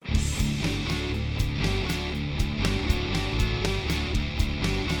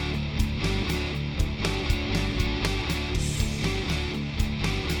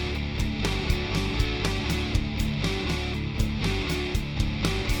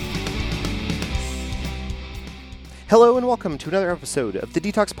Hello and welcome to another episode of the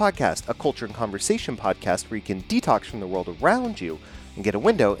Detox Podcast, a culture and conversation podcast where you can detox from the world around you and get a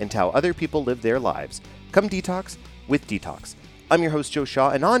window into how other people live their lives. Come detox with Detox. I'm your host, Joe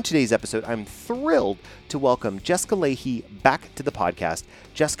Shaw, and on today's episode, I'm thrilled to welcome Jessica Lahey back to the podcast.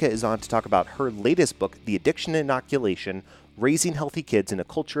 Jessica is on to talk about her latest book, The Addiction Inoculation, Raising Healthy Kids in a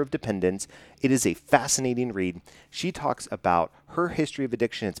Culture of Dependence. It is a fascinating read. She talks about her history of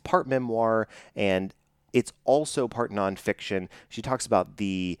addiction. It's part memoir, and it's also part nonfiction. She talks about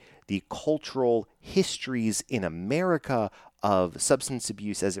the cultural histories in America of substance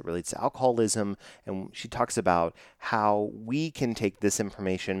abuse as it relates to alcoholism, and she talks about how we can take this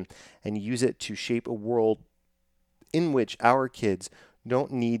information and use it to shape a world in which our kids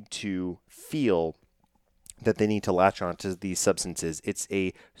don't need to feel that they need to latch on to these substances. It's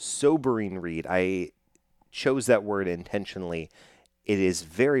a sobering read. I chose that word intentionally. It is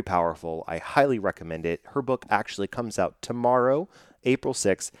very powerful. I highly recommend it. Her book actually comes out tomorrow, April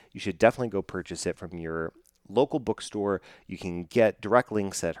 6th. You should definitely go purchase it from your local bookstore. You can get direct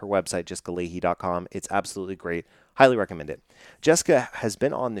links at her website, jessicalahey.com. It's absolutely great. Highly recommend it. Jessica has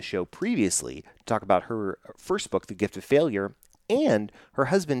been on the show previously to talk about her first book, The Gift of Failure, and her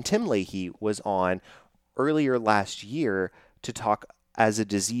husband, Tim Lahey, was on earlier last year to talk as a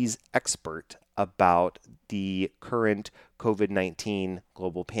disease expert about the current COVID-19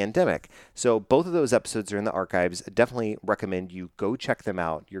 global pandemic. So both of those episodes are in the archives. I definitely recommend you go check them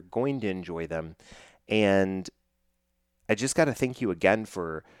out. You're going to enjoy them. And I just got to thank you again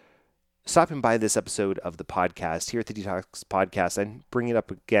for stopping by this episode of the podcast here at the Detox Podcast. I bring it up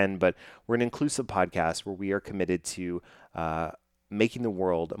again, but we're an inclusive podcast where we are committed to making the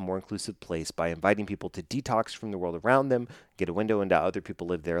world a more inclusive place by inviting people to detox from the world around them, get a window into how other people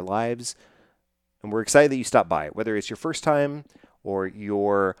live their lives. And we're excited that you stopped by, whether it's your first time or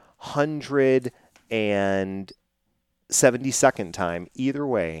your 172nd time. Either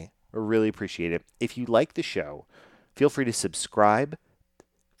way, we really appreciate it. If you like the show, feel free to subscribe,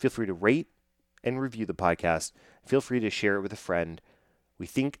 feel free to rate and review the podcast, feel free to share it with a friend. We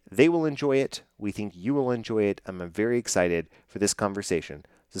think they will enjoy it. We think you will enjoy it. I'm very excited for this conversation.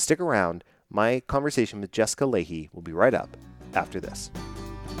 So stick around. My conversation with Jessica Lahey will be right up after this.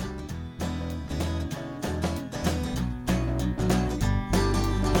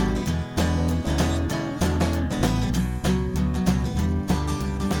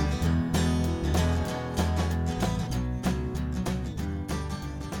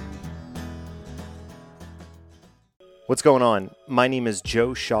 What's going on? My name is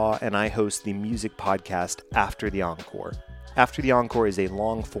Joe Shaw, and I host the music podcast After the Encore. After the Encore is a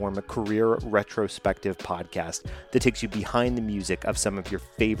long-form career retrospective podcast that takes you behind the music of some of your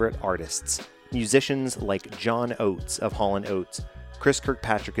favorite artists. Musicians like John Oates of Hall & Oates, Chris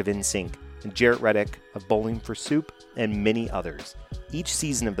Kirkpatrick of NSYNC, and Jarrett Reddick of Bowling for Soup, and many others. Each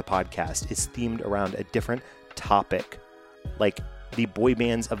season of the podcast is themed around a different topic, like the boy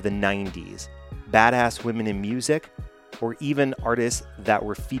bands of the 90s, badass women in music, or even artists that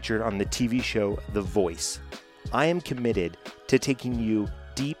were featured on the TV show The Voice. I am committed to taking you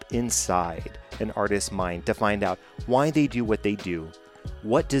deep inside an artist's mind to find out why they do what they do,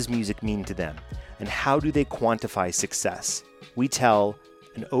 what does music mean to them, and how do they quantify success. We tell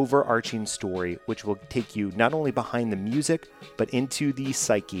an overarching story which will take you not only behind the music, but into the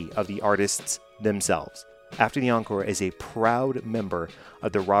psyche of the artists themselves. After the Encore is a proud member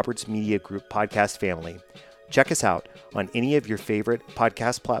of the Roberts Media Group podcast family. Check us out on any of your favorite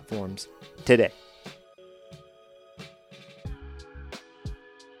podcast platforms today.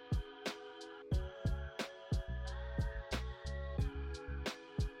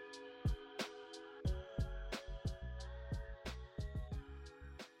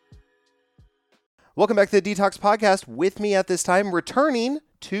 Welcome back to the Detox Podcast. With me at this time, returning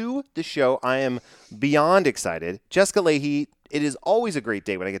to the show, I am beyond excited. Jessica Lahey, it is always a great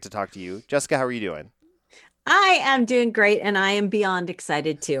day when I get to talk to you. Jessica, how are you doing? I am doing great, and I am beyond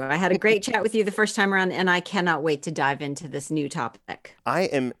excited too. I had a great chat with you the first time around, and I cannot wait to dive into this new topic. I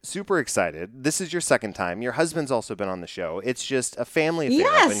am super excited. This is your second time. Your husband's also been on the show. It's just a family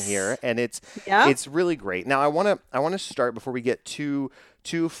affair up in here, and it's really great. Now, I want to start before we get too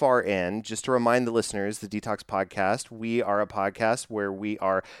far in, just to remind the listeners, the Detox Podcast, we are a podcast where we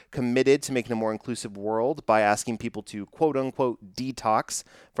are committed to making a more inclusive world by asking people to quote unquote detox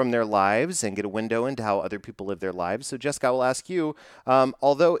from their lives and get a window into how other people live their lives. So Jessica, I will ask you,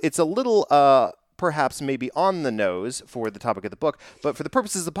 although it's a little perhaps maybe on the nose for the topic of the book, but for the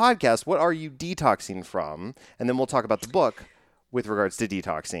purposes of the podcast, what are you detoxing from? And then we'll talk about the book. with regards to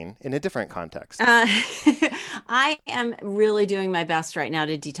detoxing in a different context? Uh, I am really doing my best right now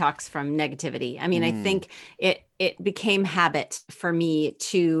to detox from negativity. I mean, I Mm, think it became habit for me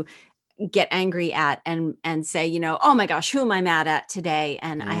to get angry at and say, oh my gosh, who am I mad at today?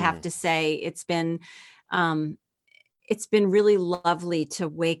 And I have mm, to say um it's been really lovely to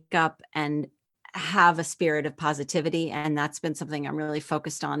wake up and have a spirit of positivity, and that's been something I'm really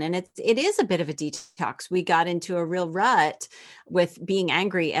focused on. And it is a bit of a detox. We got into a real rut with being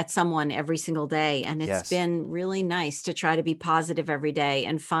angry at someone every single day, and it's yes. been really nice to try to be positive every day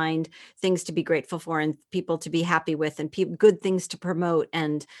and find things to be grateful for and people to be happy with and good things to promote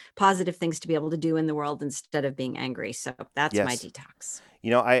and positive things to be able to do in the world instead of being angry. So that's my Yes. detox.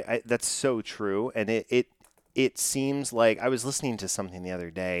 I that's so true, and it seems like I was listening to something the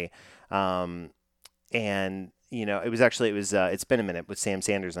other day, um, and it's been a minute with Sam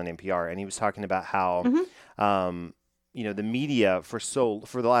Sanders on NPR, and he was talking about how, Hmm. um, the media for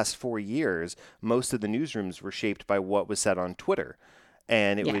the last 4 years, most of the newsrooms were shaped by what was said on Twitter.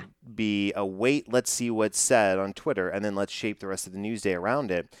 And it Yeah. would be a wait, let's see what's said on Twitter, and then let's shape the rest of the news day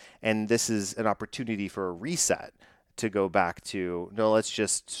around it. And this is an opportunity for a reset to go back to, no, let's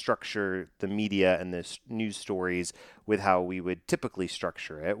just structure the media and the news stories with how we would typically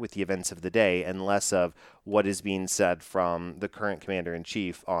structure it, with the events of the day, and less of what is being said from the current commander in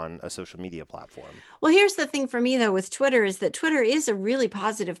chief on a social media platform. Well, here's the thing for me though with Twitter is that Twitter is a really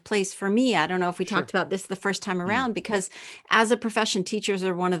positive place for me. I don't know if we talked Sure. about this the first time Mm, around, because as a profession, teachers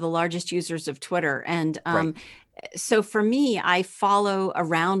are one of the largest users of Twitter. And right. so for me, I follow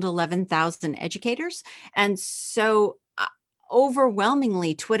around 11,000 educators. And so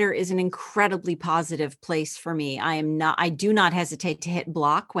overwhelmingly, Twitter is an incredibly positive place for me. I do not hesitate to hit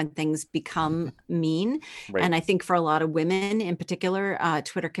block when things become mean. Right. And I think for a lot of women in particular,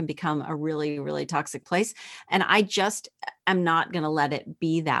 Twitter can become a really, really toxic place. And I just am not going to let it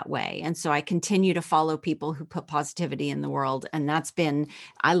be that way. And so I continue to follow people who put positivity in the world. And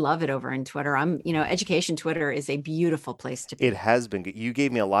I love it over in Twitter. Education Twitter is a beautiful place to It be. has been good. You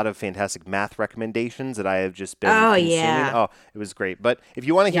gave me a lot of fantastic math recommendations that I have just been Oh, consuming. yeah. Oh, it was great. But if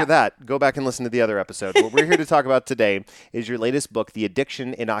you want to hear Yeah. that, go back and listen to the other episode. What we're here to talk about today is your latest book, The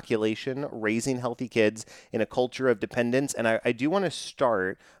Addiction Inoculation: Raising Healthy Kids in a Culture of Dependence. And I do want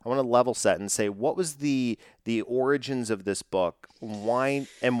to I want to level set and say, what was the origins of this book? Why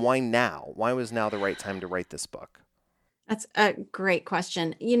now? Why was now the right time to write this book? That's a great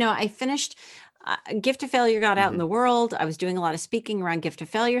question. I finished Gift of Failure got out in Hmm. the world. I was doing a lot of speaking around gift of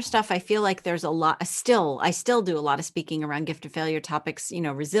failure stuff. I feel like there's a lot I still do a lot of speaking around gift of failure topics,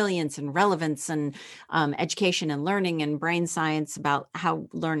 resilience and relevance and education and learning and brain science about how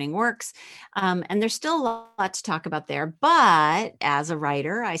learning works. And there's still a lot to talk about there. But as a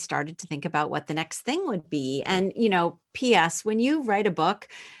writer, I started to think about what the next thing would be. And, P.S., when you write a book,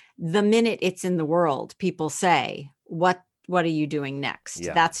 the minute it's in the world, people say, what are you doing next?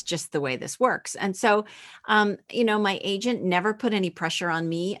 Yeah. That's just the way this works. And so, my agent never put any pressure on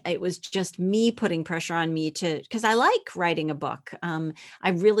me. It was just me putting pressure on me because I like writing a book. I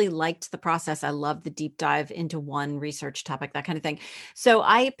really liked the process. I love the deep dive into one research topic, that kind of thing. So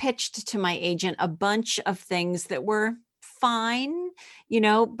I pitched to my agent a bunch of things that were fine,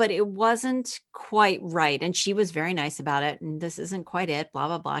 but it wasn't quite right. And she was very nice about it. And this isn't quite it, blah,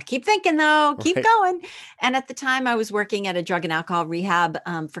 blah, blah. Keep thinking though, keep Right. going. And at the time I was working at a drug and alcohol rehab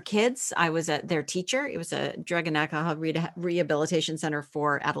for kids. I was their teacher. It was a drug and alcohol rehabilitation center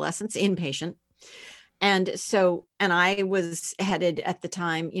for adolescents, inpatient. And I was headed at the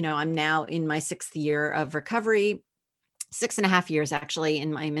time, I'm now in my 6th year of recovery, 6.5 years actually.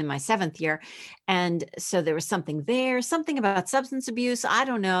 I'm in my 7th year. And so there was something there, something about substance abuse. I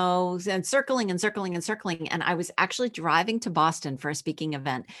don't know, and circling and circling and circling. And I was actually driving to Boston for a speaking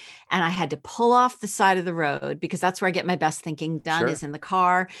event. And I had to pull off the side of the road because that's where I get my best thinking done, Sure. is in the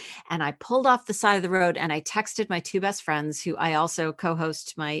car. And I pulled off the side of the road and I texted my 2 best friends, who I also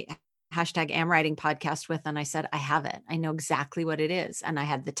co-host my #AmWriting podcast with. And I said, I have it. I know exactly what it is. And I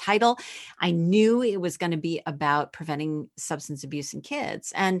had the title. I knew it was going to be about preventing substance abuse in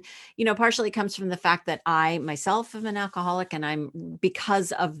kids. And, partially comes from the fact that I myself am an alcoholic, and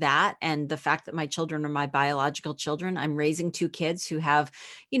because of that, and the fact that my children are my biological children, I'm raising 2 kids who have,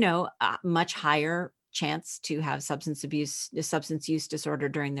 a much higher chance to have substance use disorder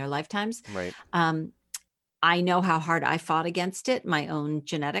during their lifetimes. Right. Um, I know how hard I fought against it, my own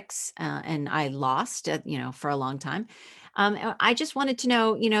genetics, and I lost, for a long time. I just wanted to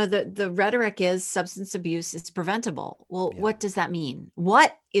know, the rhetoric is substance abuse is preventable. Well, Yeah. what does that mean?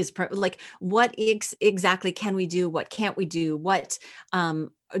 What is what exactly can we do? What can't we do? What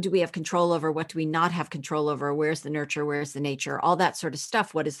do we have control over? What do we not have control over? Where's the nurture? Where's the nature? All that sort of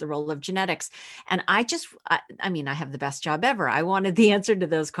stuff. What is the role of genetics? And I mean, I have the best job ever. I wanted the answer to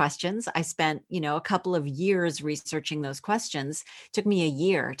those questions. I spent, a couple of years researching those questions. It took me a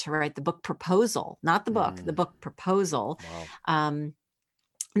year to write the book proposal, not the book, the book proposal. Wow.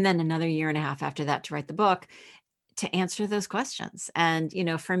 And then another year and a half after that to write the book, to answer those questions. And,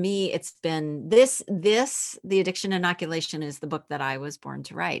 for me, it's been The Addiction Inoculation is the book that I was born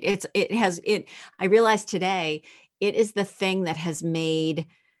to write. I realize today, it is the thing that has made,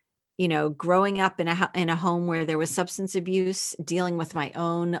 growing up in a home where there was substance abuse, dealing with my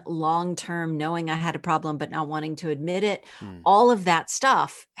own long-term, knowing I had a problem, but not wanting to admit it. All of that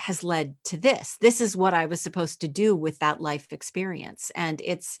stuff has led to this. This is what I was supposed to do with that life experience. And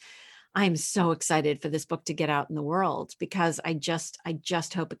I'm so excited for this book to get out in the world, because I just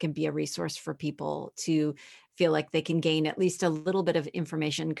hope it can be a resource for people to feel like they can gain at least a little bit of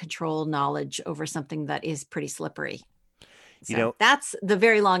information, control, knowledge over something that is pretty slippery. So that's the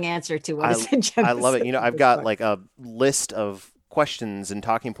very long answer to what is the genesis. I love it. I've got book. like a list of questions and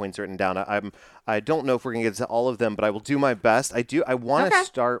talking points written down. I don't know if we're gonna get to all of them, but I will do my best. I want to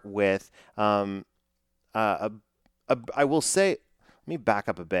start with I will say, let me back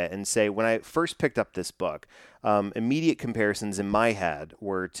up a bit and say, when I first picked up this book, immediate comparisons in my head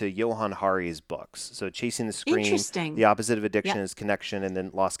were to Johann Hari's books. So Chasing the Scream, Interesting. The Opposite of Addiction is Connection, and then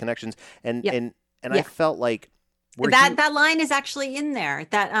Lost Connections. And Yep. I felt like that line is actually in there.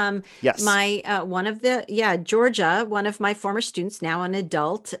 That yes, my Georgia, one of my former students, now an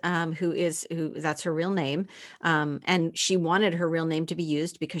adult, who that's her real name, and she wanted her real name to be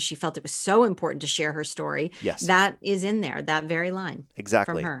used because she felt it was so important to share her story. Yes, that is in there. That very line,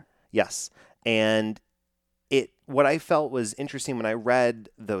 exactly, from her. Yes, and what I felt was interesting when I read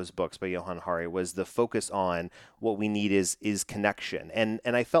those books by Johann Hari was the focus on what we need is connection. And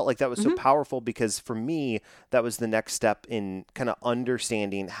I felt like that was so powerful, because for me, that was the next step in kind of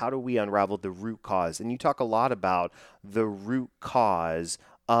understanding how do we unravel the root cause. And you talk a lot about the root cause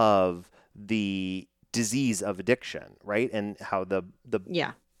of the disease of addiction, right? And how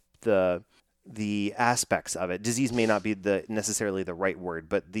the aspects of it, disease may not be necessarily the right word,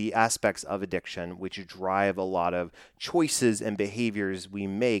 but the aspects of addiction which drive a lot of choices and behaviors we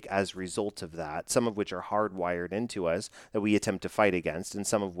make as a result of that, some of which are hardwired into us that we attempt to fight against, and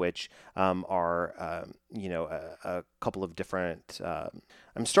some of which are a couple of different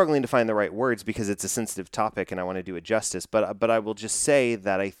I'm struggling to find the right words because it's a sensitive topic and I want to do it justice, but I will just say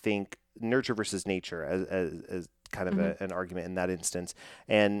that I think nurture versus nature as kind of an argument in that instance.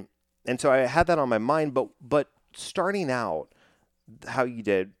 And so I had that on my mind, but starting out how you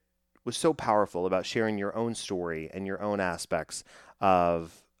did was so powerful about sharing your own story and your own aspects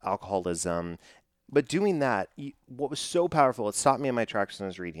of alcoholism. But doing that, what was so powerful, it stopped me in my tracks when I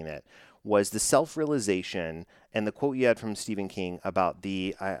was reading it, was the self-realization and the quote you had from Stephen King about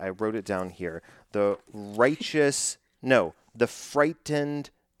I wrote it down here, the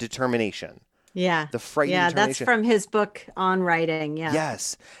frightened determination. Yeah. The frightened determination. That's from his book on writing. Yeah.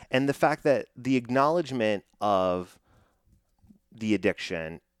 Yes. And the fact that the acknowledgement of the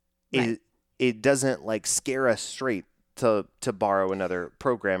addiction, it doesn't like scare us straight, to borrow another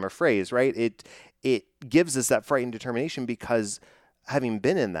program or phrase, right? It gives us that frightened determination, because having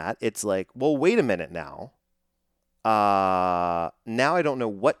been in that, it's like, well, wait a minute now. Now I don't know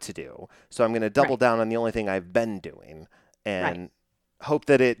what to do. So I'm going to double down on the only thing I've been doing. And hope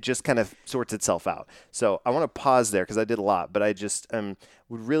that it just kind of sorts itself out. So I want to pause there because I did a lot, but I just would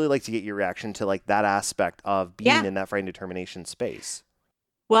really like to get your reaction to like that aspect of being in that frightened determination space.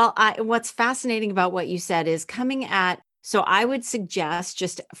 Well, what's fascinating about what you said is so I would suggest,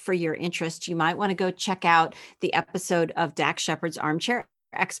 just for your interest, you might want to go check out the episode of Dax Shepard's Armchair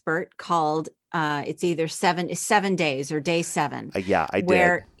Expert called it's either 7 days or day 7. I did.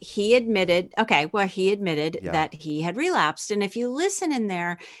 Where he admitted, that he had relapsed. And if you listen in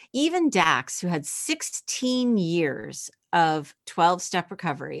there, even Dax, who had 16 years of 12-step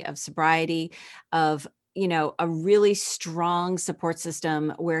recovery, of sobriety, of a really strong support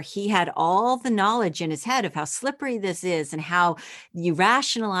system where he had all the knowledge in his head of how slippery this is and how you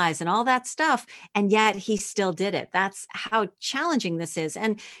rationalize and all that stuff. And yet he still did it. That's how challenging this is.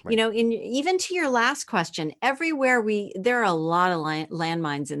 And, even to your last question, everywhere there are a lot of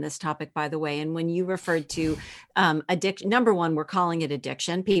landmines in this topic, by the way. And when you referred to addiction, number one, we're calling it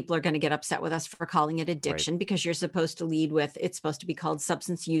addiction. People are going to get upset with us for calling it addiction because you're supposed to lead with, it's supposed to be called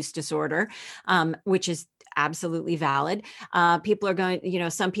substance use disorder, which is absolutely valid. People are going,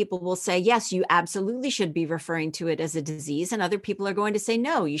 some people will say, yes, you absolutely should be referring to it as a disease. And other people are going to say,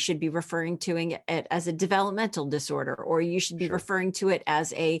 no, you should be referring to it as a developmental disorder, or you should be Sure. referring to it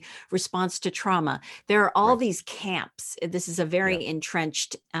as a response to trauma. There are all Right. these camps. This is a very Yeah.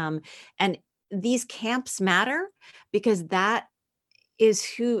 entrenched, and these camps matter because that is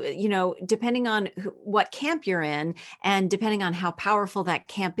who, depending on what camp you're in and depending on how powerful that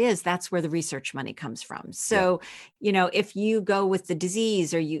camp is, that's where the research money comes from. Yeah. So, if you go with the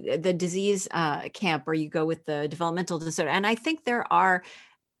disease, or the disease camp, or you go with the developmental disorder, and I think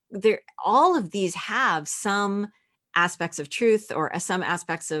all of these have some aspects of truth, or some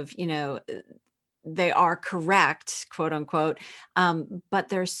aspects of, they are correct, quote unquote. But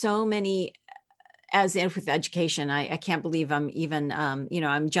there's so many, as if with education, I can't believe I'm even,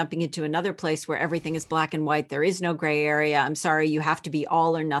 I'm jumping into another place where everything is black and white. There is no gray area. I'm sorry, you have to be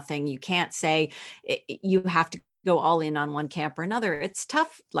all or nothing. You can't say you have to go all in on one camp or another. It's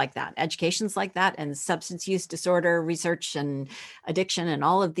tough like that. Education's like that, and substance use disorder research and addiction and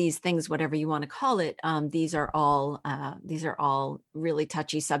all of these things, whatever you want to call it. These are all really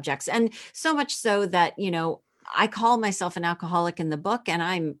touchy subjects, and so much so that, I call myself an alcoholic in the book, and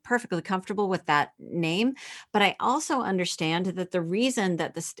I'm perfectly comfortable with that name. But I also understand that the reason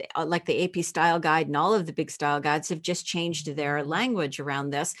that like the AP style guide and all of the big style guides have just changed their language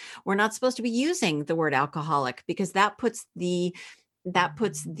around this. We're not supposed to be using the word alcoholic, because that puts the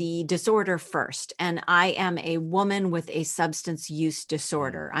disorder first. And I am a woman with a substance use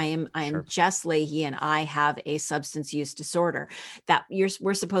disorder. I am Sure. Jess Lahey, and I have a substance use disorder.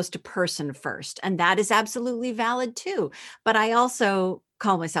 We're supposed to person first, and that is absolutely valid too. But I also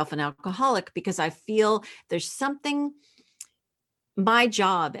call myself an alcoholic because I feel there's something. My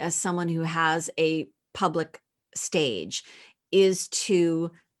job as someone who has a public stage is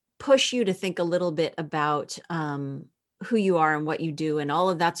to push you to think a little bit about who you are and what you do and all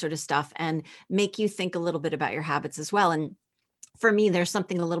of that sort of stuff, and make you think a little bit about your habits as well. And for me, there's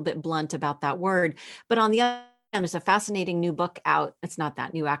something a little bit blunt about that word. But on the other hand, there's a fascinating new book out. It's not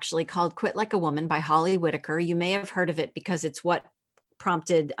that new, actually, called Quit Like a Woman by Holly Whitaker. You may have heard of it because it's what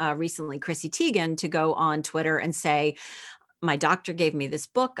prompted recently Chrissy Teigen to go on Twitter and say, my doctor gave me this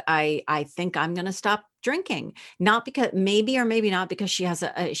book. I think I'm going to stop drinking. Not because, maybe or maybe not because she has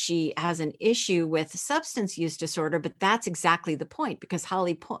an issue with substance use disorder, but that's exactly the point. Because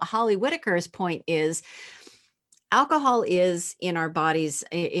Holly Whitaker's point is, alcohol is in our bodies.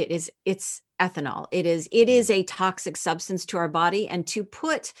 It's ethanol. It is a toxic substance to our body, and to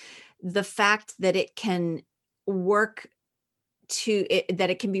put the fact that it can work that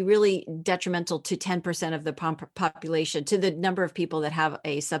it can be really detrimental to 10% of the population, to the number of people that have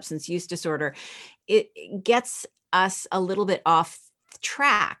a substance use disorder, it gets us a little bit off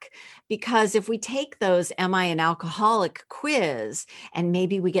track. Because if we take those "Am I an alcoholic?" quiz, and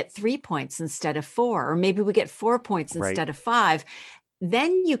maybe we get 3 points instead of 4, or maybe we get 4 points Right. instead of 5,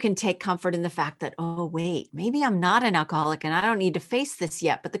 then you can take comfort in the fact that, oh, wait, maybe I'm not an alcoholic and I don't need to face this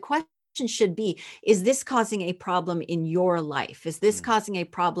yet. But the question should be, is this causing a problem in your life? Is this causing a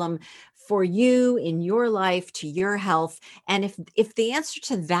problem for you in your life, to your health? And if the answer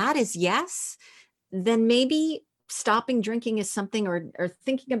to that is yes, then maybe stopping drinking is something, or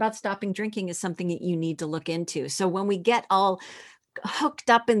thinking about stopping drinking is something that you need to look into. So when we get all hooked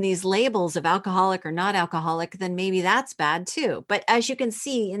up in these labels of alcoholic or not alcoholic, then maybe that's bad too. But as you can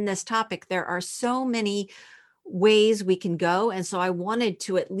see in this topic, there are so many ways we can go. And so I wanted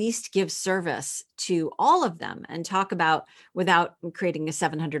to at least give service to all of them and talk about, without creating a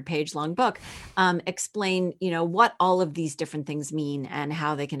 700-page long book, explain, what all of these different things mean and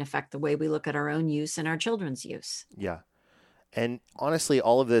how they can affect the way we look at our own use and our children's use. Yeah. And honestly,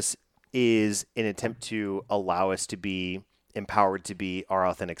 all of this is an attempt to allow us to be empowered to be our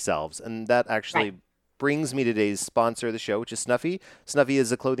authentic selves. And that actually brings me to today's sponsor of the show, which is Snuffy. Snuffy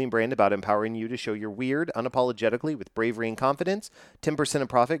is a clothing brand about empowering you to show your weird unapologetically with bravery and confidence. 10% of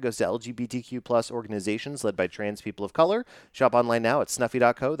profit goes to LGBTQ plus organizations led by trans people of color. Shop online now at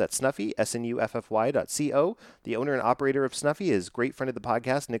snuffy.co. That's Snuffy, SNUFFY.co. The owner and operator of Snuffy is a great friend of the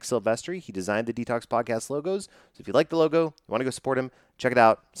podcast, Nick Silvestri. He designed the Detox Podcast logos. So if you like the logo, you want to go support him, check it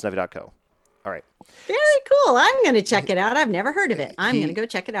out, snuffy.co. All right. Very cool. I'm going to check it out. I've never heard of it. I'm going to go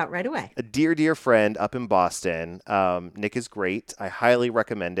check it out right away. A dear friend up in Boston. Nick is great. I highly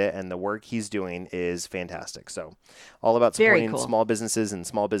recommend it. And the work he's doing is fantastic. So all about supporting small businesses and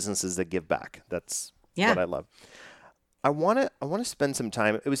small businesses that give back. That's what I love. I want to spend some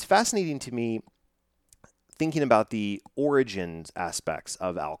time. It was fascinating to me thinking about the origins aspects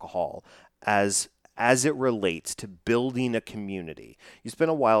of alcohol as it relates to building a community. You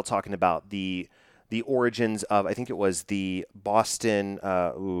spent a while talking about the the origins of, I think it was the Boston,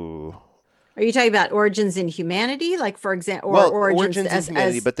 Are you talking about origins in humanity, like for example, or well, origins origins in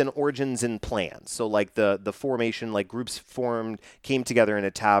humanity, as but then origins in plants. So like the formation, like groups formed, came together in a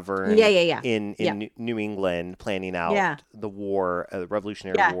yeah, tavern yeah, yeah, in yeah, New England, planning out yeah, the war, the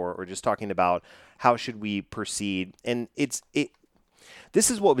Revolutionary yeah, War, or just talking about how should we proceed. And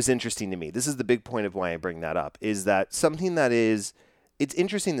this is what was interesting to me. This is the big point of why I bring that up, is that something that is, it's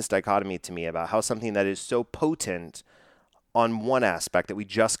interesting, this dichotomy to me about how something that is so potent on one aspect that we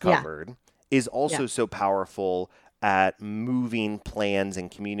just yeah, covered is yeah. also so powerful at moving plans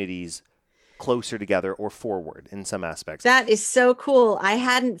and communities closer together or forward in some aspects. That is so cool. I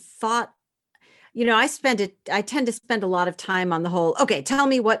hadn't thought, I tend to spend a lot of time on the whole, okay, tell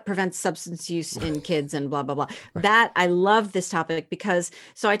me what prevents substance use in kids and blah, blah, blah. Right. That I love this topic because,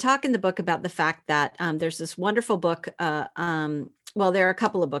 so I talk in the book about the fact that there's this wonderful book. Well, there are a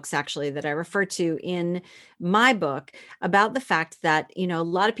couple of books actually that I refer to in my book about the fact that, a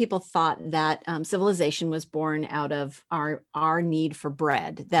lot of people thought that civilization was born out of our need for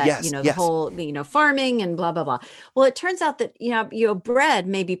bread, that, Yes, the yes, whole, farming and blah, blah, blah. Well, it turns out that bread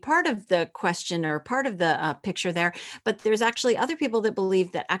may be part of the question or part of the picture there, but there's actually other people that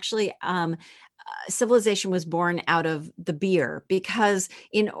believe that actually civilization was born out of the beer, because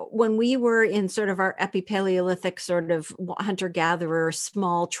when we were in sort of our epipaleolithic sort of hunter-gatherer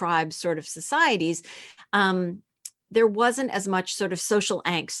small tribe sort of societies, there wasn't as much sort of social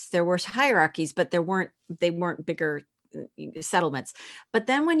angst. There were hierarchies, but they weren't bigger settlements. But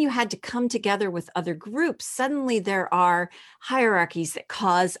then when you had to come together with other groups, suddenly there are hierarchies that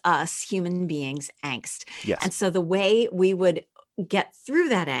cause us human beings angst. yes. And so the way we would get through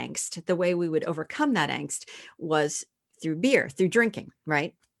that angst, the way we would overcome that angst was through beer, through drinking,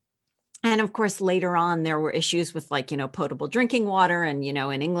 right? And of course, later on, there were issues with potable drinking water. And,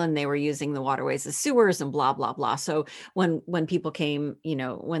 in England, they were using the waterways as sewers and blah, blah, blah. So when people came,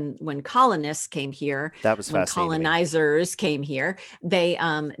 when colonists came here, That was when fascinating to me. colonizers came here, they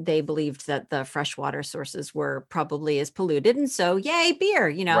believed that the freshwater sources were probably as polluted. And so, yay, beer,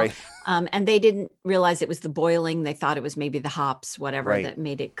 Right, and they didn't realize it was the boiling. They thought it was maybe the hops, whatever, right. that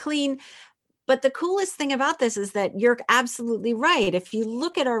made it clean. But the coolest thing about this is that you're absolutely right. If you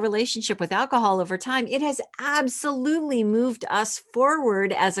look at our relationship with alcohol over time, it has absolutely moved us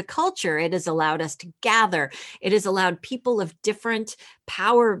forward as a culture. It has allowed us to gather. It has allowed people of different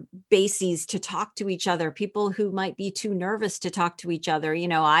power bases to talk to each other, people who might be too nervous to talk to each other.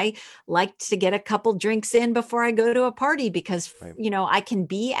 I like to get a couple drinks in before I go to a party because, Right. I can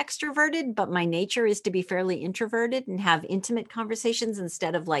be extroverted, but my nature is to be fairly introverted and have intimate conversations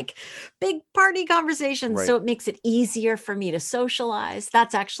instead of like big party conversations. Right. So it makes it easier for me to socialize.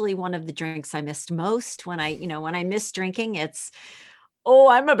 That's actually one of the drinks I missed most. When I miss drinking, it's, oh,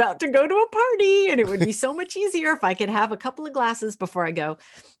 I'm about to go to a party, and it would be so much easier if I could have a couple of glasses before I go.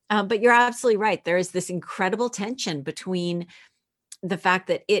 But you're absolutely right. There is this incredible tension between the fact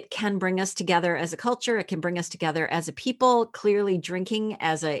that it can bring us together as a culture, it can bring us together as a people. Clearly, drinking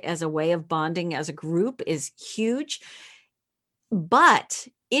as a way of bonding as a group is huge. But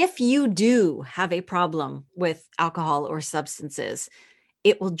if you do have a problem with alcohol or substances,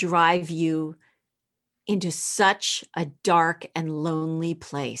 it will drive you into such a dark and lonely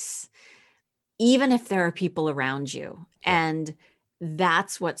place, even if there are people around you. Yeah. And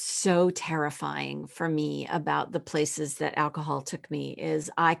that's what's so terrifying for me about the places that alcohol took me, is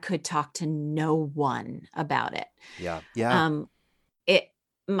I could talk to no one about it. Yeah. Yeah. Um, it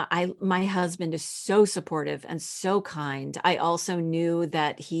my husband is so supportive and so kind. I also knew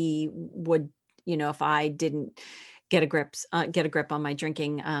that he would, if I didn't get a grip on my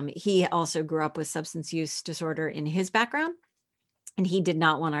drinking. He also grew up with substance use disorder in his background, and he did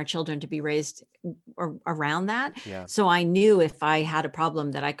not want our children to be raised around that. Yeah. So I knew if I had a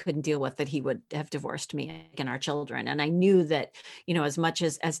problem that I couldn't deal with, that he would have divorced me and our children. And I knew that, as much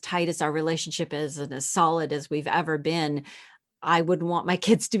as tight as our relationship is and as solid as we've ever been, I wouldn't want my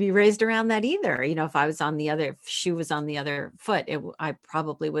kids to be raised around that either. If I was if shoe was on the other foot, I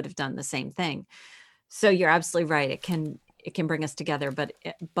probably would have done the same thing. So you're absolutely right. It can bring us together,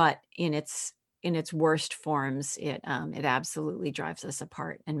 but in its worst forms, it absolutely drives us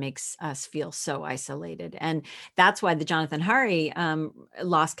apart and makes us feel so isolated. And that's why the Jonathan Hari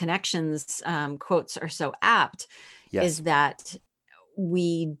Lost Connections quotes are so apt. Yes. Is that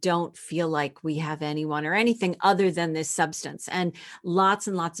we don't feel like we have anyone or anything other than this substance. And lots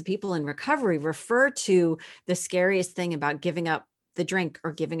of people in recovery refer to the scariest thing about giving up the drink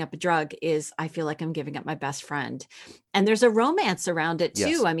or giving up a drug is, I feel like I'm giving up my best friend. And there's a romance around it too.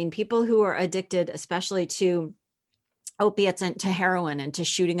 Yes. I mean, people who are addicted, especially to opiates and to heroin and to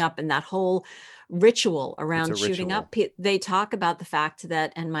shooting up, and that whole ritual It's around a shooting ritual. up. They talk about the fact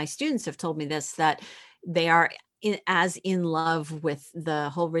that, and my students have told me this, that they are as in love with the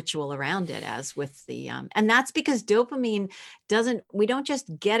whole ritual around it as with the and that's because dopamine doesn't we don't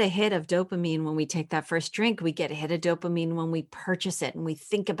just get a hit of dopamine when we take that first drink. We get a hit of dopamine when we purchase it, and we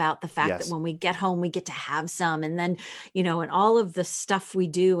think about the fact that Yes. when we get home we get to have some, and then and all of the stuff we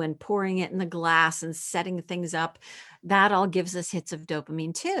do and pouring it in the glass and setting things up, that all gives us hits of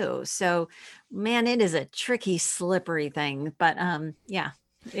dopamine too. So man, it is a tricky, slippery thing, but yeah,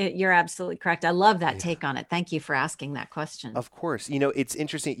 you're absolutely correct. I love that Yeah. take on it. Thank you for asking that question. Of course. It's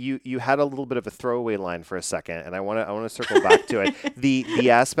interesting. You had a little bit of a throwaway line for a second, and I want to circle back to it.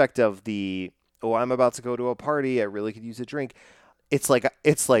 The aspect of oh, I'm about to go to a party. I really could use a drink. It's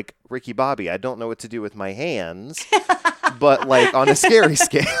like Ricky Bobby. I don't know what to do with my hands, but like on a scary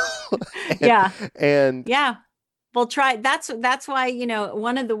scale. and, Yeah. and Yeah. Well, that's why,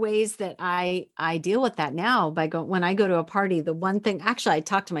 one of the ways that I deal with that now when I go to a party, the one thing, actually, I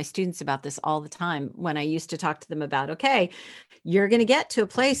talk to my students about this all the time when I used to talk to them about, okay, you're going to get to a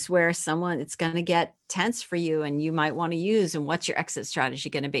place where it's going to get tense for you and you might want to use, and what's your exit strategy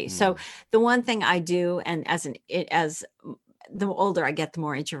going to be? So the one thing I do, and as the older I get, the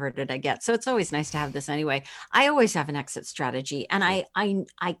more introverted I get. So it's always nice to have this anyway. I always have an exit strategy, and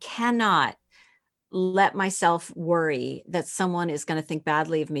I cannot let myself worry that someone is going to think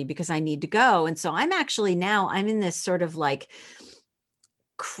badly of me because I need to go. And so I'm in this sort of like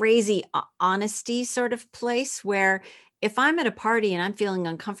crazy honesty sort of place where if I'm at a party and I'm feeling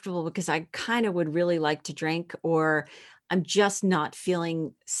uncomfortable because I kind of would really like to drink, or I'm just not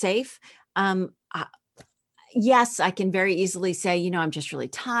feeling safe, yes, I can very easily say, I'm just really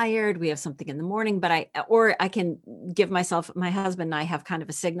tired. We have something in the morning, or I can give my husband and I have kind of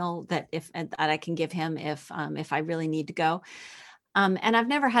a signal that I can give him if I really need to go. And I've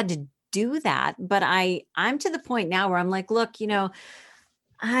never had to do that, but I'm to the point now where I'm like, look,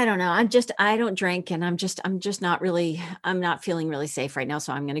 I don't know. I don't drink, and I'm not feeling really safe right now.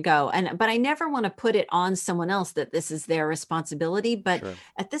 So I'm going to go. But I never want to put it on someone else that this is their responsibility. But Sure.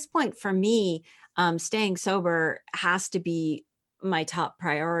 at this point for me, staying sober has to be my top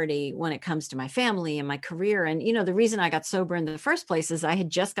priority when it comes to my family and my career. And, the reason I got sober in the first place is I had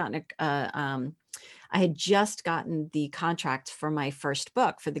just gotten the contract for my first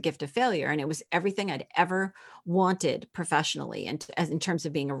book, for The Gift of Failure. And it was everything I'd ever wanted professionally and in terms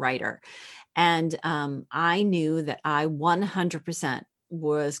of being a writer. And I knew that I 100%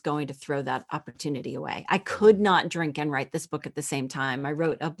 was going to throw that opportunity away. I could not drink and write this book at the same time. I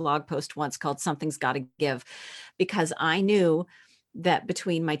wrote a blog post once called Something's Gotta Give, because I knew that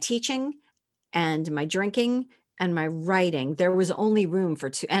between my teaching and my drinking and my writing, there was only room for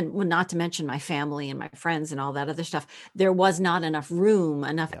two, and not to mention my family and my friends and all that other stuff. There was not enough room,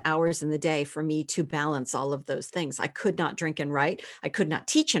 enough hours in the day for me to balance all of those things. I could not drink and write. I could not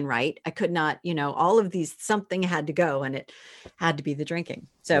teach and write. I could not, all of these, something had to go, and it had to be the drinking.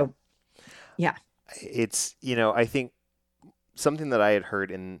 So, yeah. It's, I think something that I had heard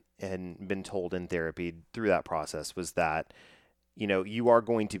and been told in therapy through that process was that you are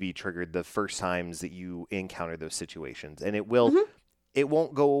going to be triggered the first times that you encounter those situations, and it won't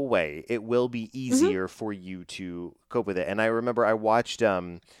go away. It will be easier for you to cope with it. And I remember I watched,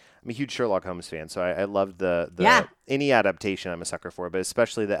 I'm a huge Sherlock Holmes fan, so I loved the any adaptation I'm a sucker for, but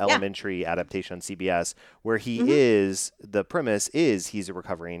especially the Elementary adaptation on CBS, where the premise is he's a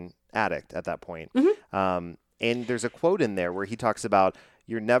recovering addict at that point. And there's a quote in there where he talks about,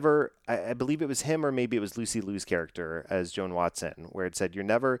 you're never, I believe it was him or maybe it was Lucy Liu's character as Joan Watson, where it said, you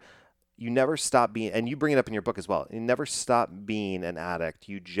never stop being, and you bring it up in your book as well, you never stop being an addict.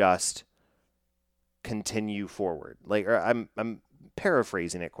 You just continue forward. Like, or I'm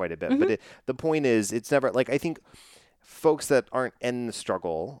paraphrasing it quite a bit, but the point is, it's never, like, I think folks that aren't in the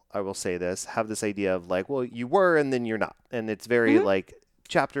struggle, I will say this, have this idea of like, well, you were, and then you're not. And it's very like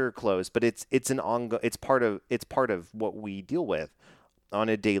chapter closed, but it's part of what we deal with on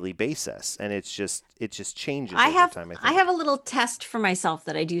a daily basis, and it just changes over time. I have a little test for myself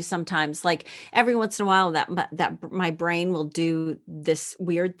that I do sometimes. Like every once in a while, that my brain will do this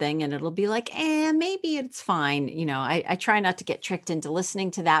weird thing, and it'll be like, maybe it's fine. I try not to get tricked into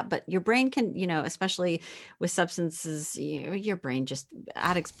listening to that, but your brain can, especially with substances, your brain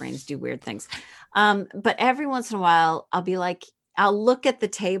addicts' brains do weird things. But every once in a while, I'll be like, I'll look at the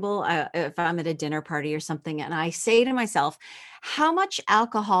table if I'm at a dinner party or something, and I say to myself, how much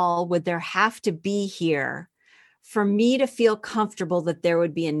alcohol would there have to be here for me to feel comfortable that there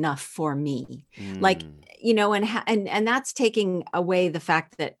would be enough for me. Like, Mm. and that's taking away the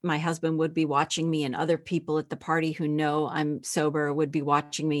fact that my husband would be watching me and other people at the party who know I'm sober would be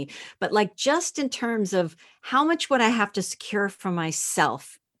watching me. But like, just in terms of how much would I have to secure for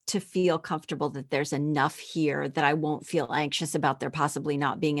myself to feel comfortable that there's enough here, that I won't feel anxious about there possibly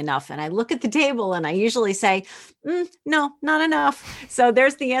not being enough. And I look at the table and I usually say, no, not enough. So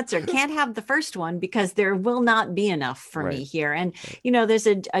there's the answer. Can't have the first one because there will not be enough for me Right. here. And, Right. there's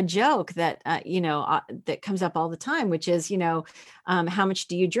a joke that, that comes up all the time, which is, how much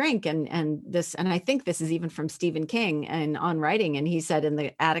do you drink? And I think this is even from Stephen King and On Writing. And he said, and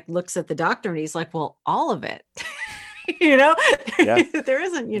the addict looks at the doctor and he's like, well, all of it. you know Yeah. there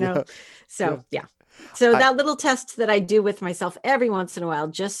isn't. Yeah. Yeah. So yeah, so I that little test that I do with myself every once in a while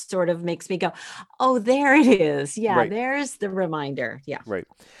just sort of makes me go, oh, there it is. Yeah, right. there's the reminder. Yeah. Right.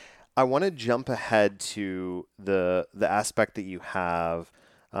 I want to jump ahead to the aspect that you have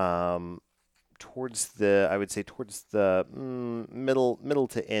towards the, I would say towards the middle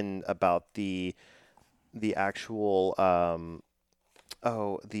to end, about the actual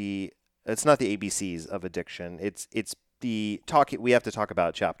the it's not the ABCs of addiction. It's the talk we have to talk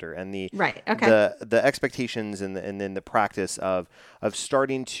about chapter, and Right. Okay. the expectations, and then the practice of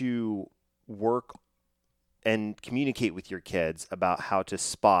starting to work and communicate with your kids about how to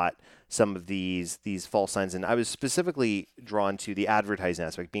spot some of these false signs. And I was specifically drawn to the advertising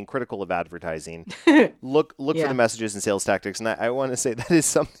aspect, being critical of advertising. Look for the Yeah. messages and sales tactics. And I want to say that is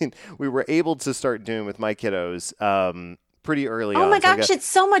something we were able to start doing with my kiddos pretty early Oh on. my So gosh, it's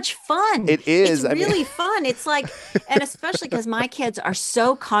so much fun. it It's is. I mean, really fun. It's like, and especially because my kids are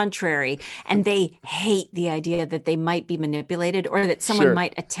so contrary and they hate the idea that they might be manipulated, or that someone sure,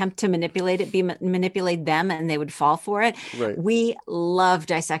 might attempt to manipulate them and they would fall for it. right, We love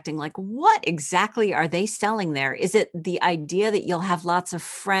dissecting, like, what exactly are they selling there? Is it the idea that you'll have lots of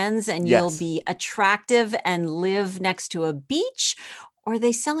friends and you'll yes, be attractive and live next to a beach? Or are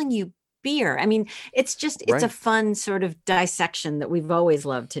they selling you beer? I mean, it's a right. fun sort of dissection that we've always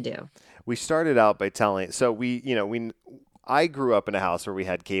loved to do. We started out by telling. So I grew up in a house where we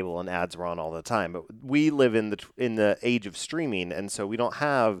had cable and ads were on all the time, but we live in the age of streaming, and so we don't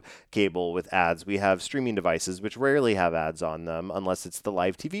have cable with ads. We have streaming devices which rarely have ads on them unless it's the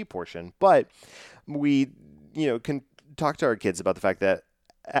live TV portion. But we, can talk to our kids about the fact that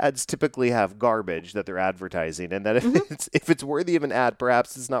ads typically have garbage that they're advertising, and that if Mhm. it's worthy of an ad,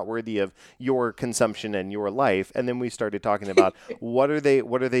 perhaps it's not worthy of your consumption and your life. And then we started talking about what are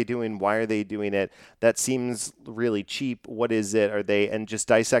they doing, why are they doing it, that seems really cheap, what is it, are they, and just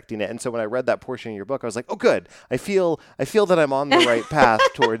dissecting it. And so when I read that portion of your book, I was like, oh good, I feel that I'm on the right path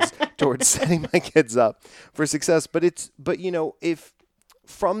towards setting my kids up for success. But if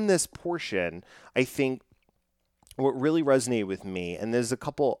from this portion, I think what really resonated with me, and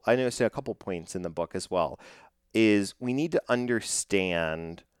I noticed a couple points in the book as well, is we need to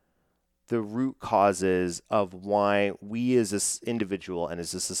understand the root causes of why we as an individual and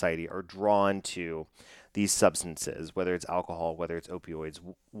as a society are drawn to these substances, whether it's alcohol, whether it's opioids,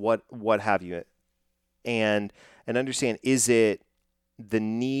 what have you, and understand, is it the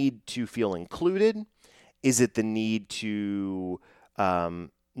need to feel included? Is it the need to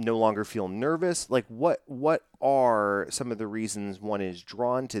no longer feel nervous? Like what are some of the reasons one is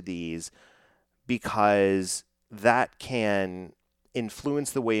drawn to these? Because that can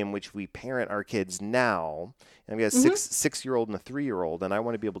influence the way in which we parent our kids now. And we have a Mhm. 6-year-old and a 3-year-old, and I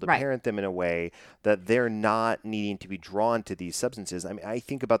want to be able to Right. parent them in a way that they're not needing to be drawn to these substances. I mean, I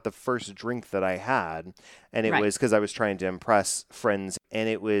think about the first drink that I had, and it Right. was because I was trying to impress friends, and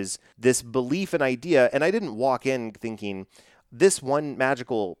it was this belief and idea, and I didn't walk in thinking this one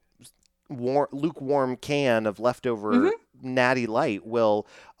magical lukewarm can of leftover Mhm. natty light will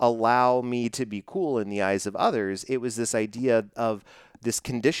allow me to be cool in the eyes of others. It was this idea of this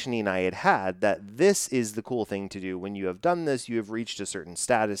conditioning I had that this is the cool thing to do. When you have done this, you have reached a certain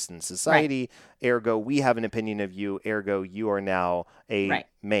status in Right. society. Ergo, we have an opinion of you. Ergo, you are now a Right.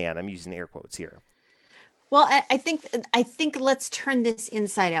 man. I'm using air quotes here. Well, I think let's turn this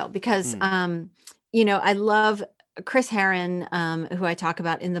inside out because Mm. I love Chris Herron, who I talk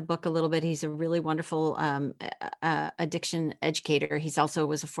about in the book a little bit. He's a really wonderful addiction educator. He's also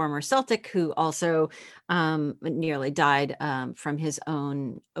was a former Celtic who also nearly died from his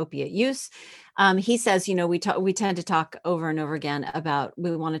own opiate use. He says, we tend to talk over and over again about,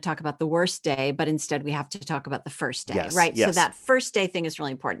 we want to talk about the worst day, but instead we have to talk about the first day, Yes. right? So Yes. that first day thing is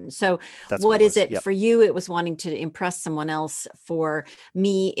really important. So That's what it what is was. it Yep. for you? It was wanting to impress someone else. For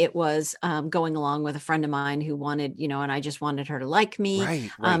me, it was going along with a friend of mine who wanted wanted, and I just wanted her to like me.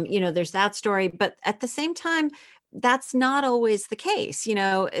 Right, right. There's that story. But at the same time, that's not always the case.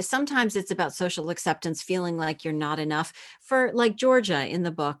 Sometimes it's about social acceptance, feeling like you're not enough. For like Georgia in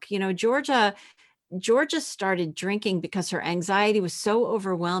the book, Georgia started drinking because her anxiety was so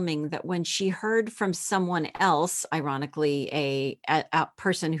overwhelming that when she heard from someone else, ironically, a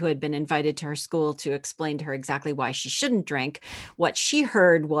person who had been invited to her school to explain to her exactly why she shouldn't drink, what she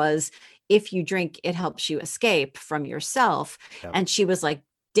heard was, if you drink, it helps you escape from yourself. Yep. And she was like,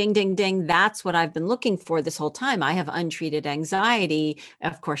 ding, ding, ding. That's what I've been looking for this whole time. I have untreated anxiety.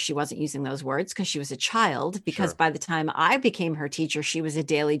 Of course, she wasn't using those words because she was a child, because Sure. by the time I became her teacher, she was a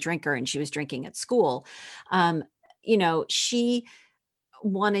daily drinker and she was drinking at school. Um, she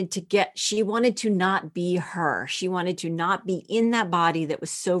wanted to not be her. She wanted to not be in that body that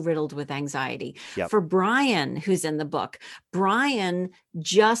was so riddled with anxiety. Yep. For Brian, who's in the book, Brian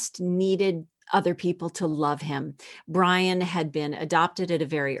just needed other people to love him. Brian had been adopted at a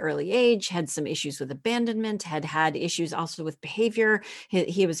very early age, had some issues with abandonment, had issues also with behavior.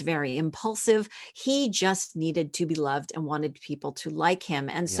 He was very impulsive. He just needed to be loved and wanted people to like him.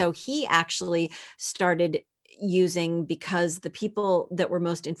 And so he actually started using because the people that were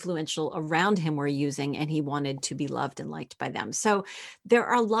most influential around him were using, and he wanted to be loved and liked by them. So there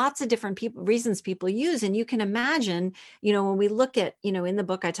are lots of different reasons people use. And you can imagine, when we look at, in the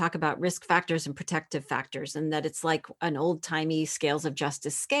book, I talk about risk factors and protective factors, and that it's like an old timey scales of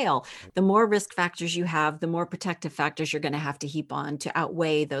justice scale. The more risk factors you have, the more protective factors you're going to have to heap on to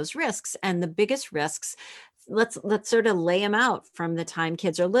outweigh those risks. And the biggest risks, let's sort of lay them out from the time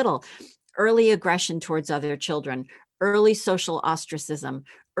kids are little. Early aggression towards other children, early social ostracism,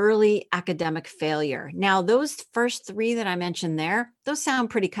 early academic failure. Now, those first three that I mentioned there, those sound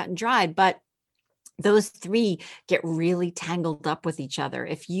pretty cut and dried, but those three get really tangled up with each other.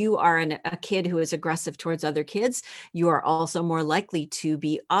 If you are a kid who is aggressive towards other kids, you are also more likely to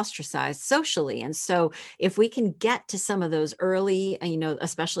be ostracized socially. And so if we can get to some of those early,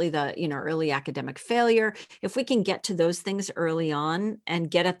 especially the, early academic failure, if we can get to those things early on and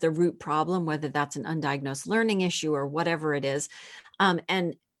get at the root problem, whether that's an undiagnosed learning issue or whatever it is,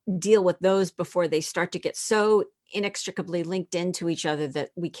 and deal with those before they start to get so inextricably linked into each other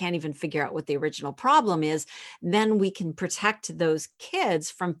that we can't even figure out what the original problem is, then we can protect those kids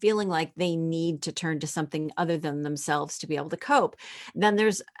from feeling like they need to turn to something other than themselves to be able to cope. Then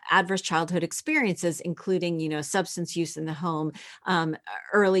there's adverse childhood experiences, including, substance use in the home,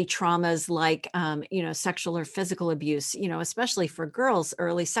 early traumas like, sexual or physical abuse. Especially for girls,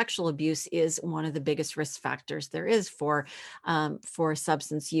 early sexual abuse is one of the biggest risk factors there is for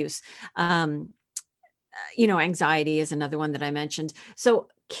substance use. Anxiety is another one that I mentioned. So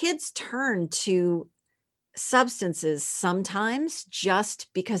kids turn to substances sometimes just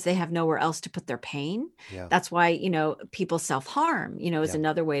because they have nowhere else to put their pain. Yeah. That's why, people self-harm, is Yeah.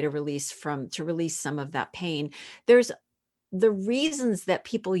 another way to release some of that pain. There's the reasons that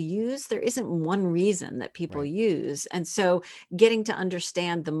people use, there isn't one reason that people use. And so getting to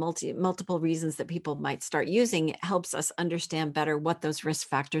understand the multiple reasons that people might start using helps us understand better what those risk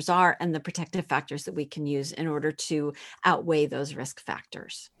factors are and the protective factors that we can use in order to outweigh those risk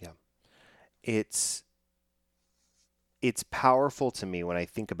factors. Yeah. It's powerful to me when I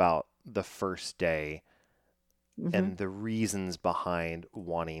think about the first day and the reasons behind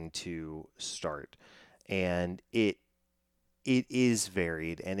wanting to start. And it is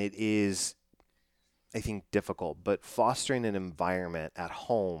varied and it is, I think, difficult, but fostering an environment at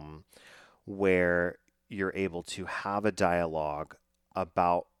home where you're able to have a dialogue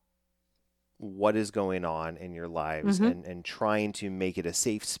about what is going on in your lives and trying to make it a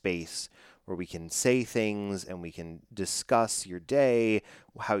safe space where we can say things and we can discuss your day,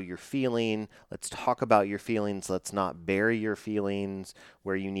 how you're feeling. Let's talk about your feelings. Let's not bury your feelings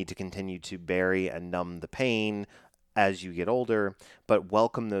where you need to continue to bury and numb the pain as you get older, but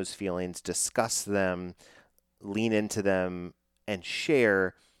welcome those feelings, discuss them, lean into them, and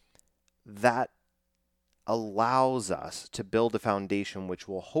share. That allows us to build a foundation which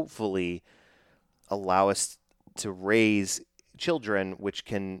will hopefully allow us to raise children which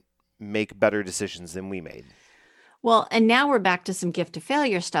can make better decisions than we made. Well, and now we're back to some gift of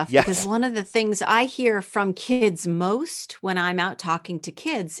failure stuff, because one of the things I hear from kids most when I'm out talking to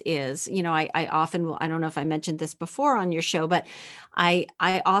kids is, I often will, I don't know if I mentioned this before on your show, but I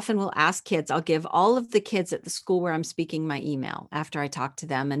often will ask kids, I'll give all of the kids at the school where I'm speaking my email after I talk to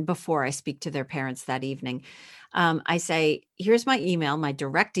them and before I speak to their parents that evening. I say, here's my email, my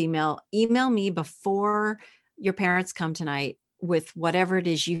direct email me before your parents come tonight with whatever it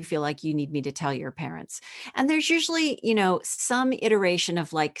is you feel like you need me to tell your parents. And there's usually, some iteration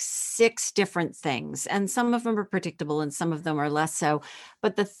of like 6 different things, and some of them are predictable and some of them are less so.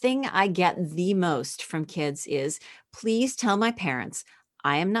 But the thing I get the most from kids is, please tell my parents,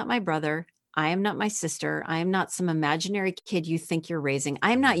 I am not my brother. I am not my sister. I am not some imaginary kid you think you're raising.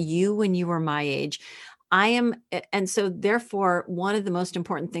 I am not you when you were my age. I am. And so therefore, one of the most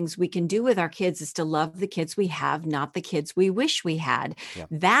important things we can do with our kids is to love the kids we have, not the kids we wish we had. Yeah.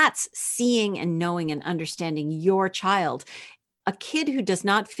 That's seeing and knowing and understanding your child. A kid who does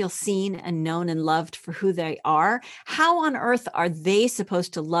not feel seen and known and loved for who they are, how on earth are they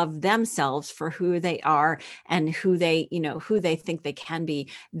supposed to love themselves for who they are and who they think they can be?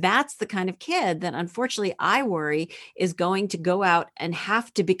 That's the kind of kid that, unfortunately, I worry is going to go out and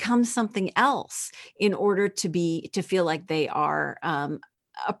have to become something else in order to feel like they are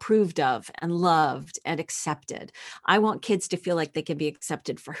approved of and loved and accepted. I want kids to feel like they can be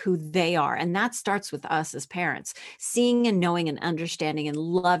accepted for who they are. And that starts with us as parents, seeing and knowing and understanding and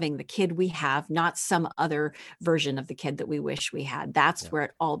loving the kid we have, not some other version of the kid that we wish we had. That's where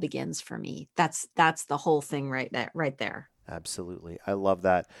it all begins for me. That's the whole thing right there. Absolutely. I love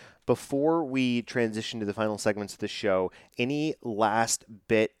that. Before we transition to the final segments of the show, any last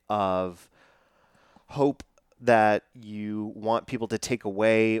bit of hope that you want people to take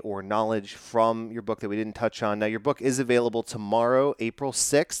away or knowledge from your book that we didn't touch on? Now, your book is available tomorrow, April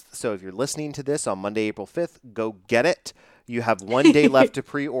 6th. So if you're listening to this on Monday, April 5th, go get it. You have 1 day left to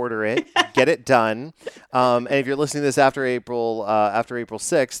pre-order it. Get it done. And if you're listening to this after April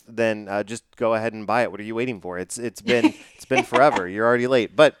 6th, then just go ahead and buy it. What are you waiting for? It's been forever. You're already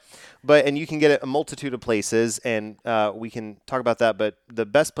late. But and you can get it a multitude of places, and we can talk about that. But the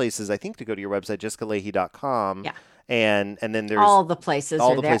best place is, I think, to go to your website, jessicalahey.com. Yeah. And then there's all the places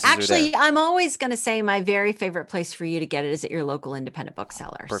all are the there. places Actually, are there. I'm always going to say my very favorite place for you to get it is at your local independent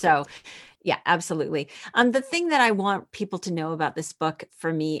bookseller. Perfect. So yeah, absolutely. The thing that I want people to know about this book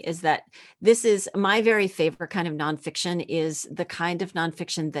for me is that this is my very favorite kind of nonfiction, is the kind of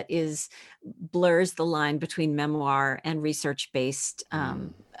nonfiction that blurs the line between memoir and research-based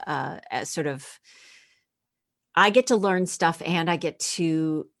sort of, I get to learn stuff and I get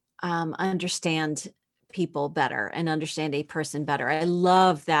to understand people better and understand a person better. I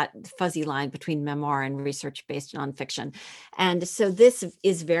love that fuzzy line between memoir and research-based nonfiction. And so this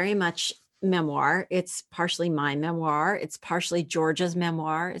is very much memoir. It's partially my memoir. It's partially Georgia's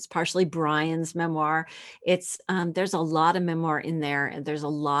memoir. It's partially Brian's memoir. It's there's a lot of memoir in there, and there's a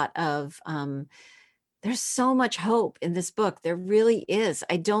lot of there's so much hope in this book. There really is.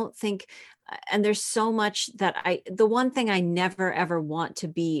 I don't think, and there's so much that the one thing I never ever want to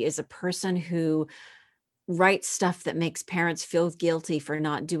be is a person who write stuff that makes parents feel guilty for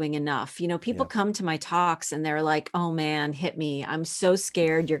not doing enough. People come to my talks and they're like, oh man, hit me. I'm so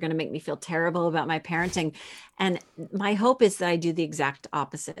scared. You're going to make me feel terrible about my parenting. And my hope is that I do the exact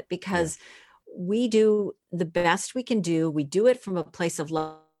opposite, because we do the best we can do. We do it from a place of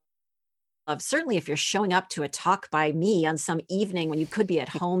love. Certainly, if you're showing up to a talk by me on some evening when you could be at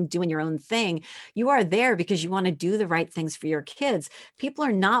home doing your own thing, you are there because you want to do the right things for your kids. People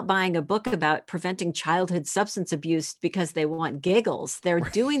are not buying a book about preventing childhood substance abuse because they want giggles. They're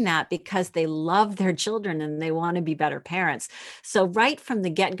doing that because they love their children and they want to be better parents. So right from the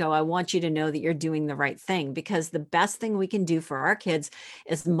get-go, I want you to know that you're doing the right thing, because the best thing we can do for our kids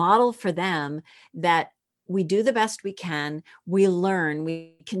is model for them that we do the best we can. We learn,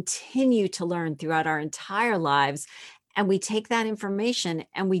 we continue to learn throughout our entire lives, and we take that information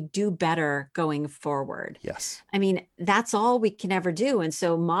and we do better going forward. Yes. I mean, that's all we can ever do. And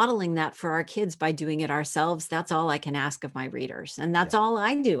so modeling that for our kids by doing it ourselves, that's all I can ask of my readers. And that's all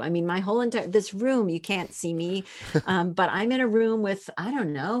I do. I mean, my whole this room, you can't see me, but I'm in a room with, I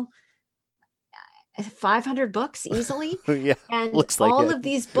don't know, 500 books easily. Yeah, and looks like all it. of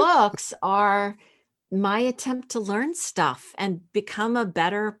these books are my attempt to learn stuff and become a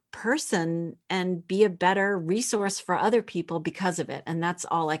better person and be a better resource for other people because of it. And that's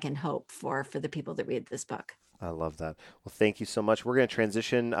all I can hope for the people that read this book. I love that. Well, thank you so much. We're going to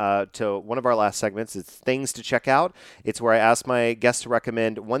transition to one of our last segments. It's Things to Check Out. It's where I ask my guests to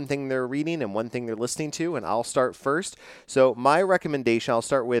recommend one thing they're reading and one thing they're listening to, and I'll start first. So my recommendation, I'll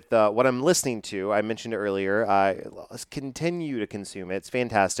start with what I'm listening to. I mentioned it earlier. I continue to consume it. It's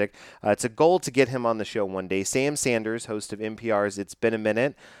fantastic. It's a goal to get him on the show one day. Sam Sanders, host of NPR's It's Been a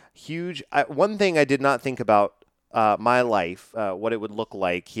Minute. Huge. One thing I did not think about my life, what it would look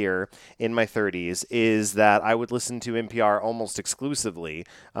like here in my 30s, is that I would listen to NPR almost exclusively.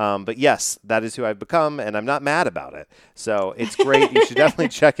 But yes, that is who I've become, and I'm not mad about it. So it's great. You should definitely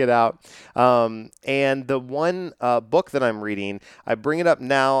check it out. And the one book that I'm reading, I bring it up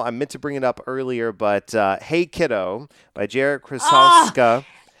now. I meant to bring it up earlier, but Hey Kiddo by Jarrett Krasowska.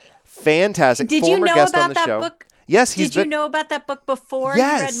 Fantastic. Did Former you know guest on about the that show. book? Yes, Did you know about that book before you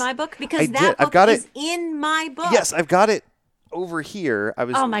read my book? Because that book is in my book. Yes, I've got it over here. I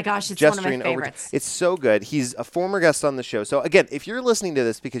was oh my gosh, it's one of my favorites. It's so good. He's a former guest on the show. So again, if you're listening to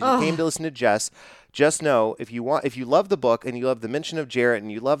this because you came to listen to Jess, just know if you love the book and you love the mention of Jarrett and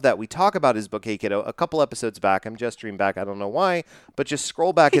you love that we talk about his book, Hey Kiddo, a couple episodes back. I'm just streamed back. I don't know why, but just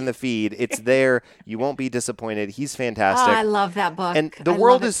scroll back in the feed. It's there. You won't be disappointed. He's fantastic. I love that book. And the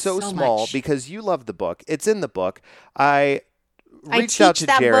world is so small because you love the book. It's in the book. I reached out to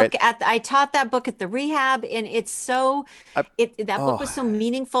Jarrett. I taught that book at the rehab, and it's so that book was so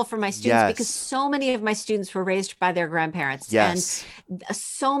meaningful for my students because so many of my students were raised by their grandparents. Yes. And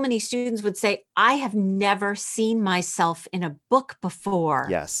so many students would say, I have never seen myself in a book before.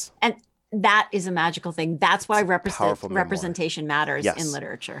 Yes. And that is a magical thing. That's why representation matters in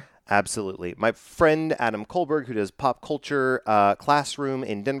literature. Absolutely. My friend Adam Kohlberg, who does pop culture classroom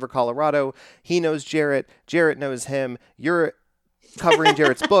in Denver, Colorado, he knows Jarrett. Jarrett knows him. You're covering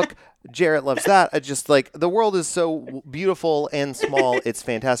Jarrett's book. Jarrett loves that. I just the world is so beautiful and small. It's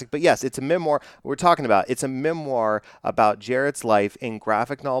fantastic. But yes, it's a memoir we're talking about. It's a memoir about Jarrett's life in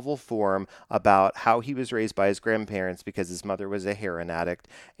graphic novel form about how he was raised by his grandparents because his mother was a heroin addict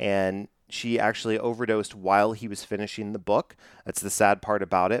and she actually overdosed while he was finishing the book. That's the sad part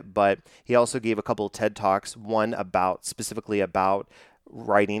about it. But he also gave a couple of TED Talks, one specifically about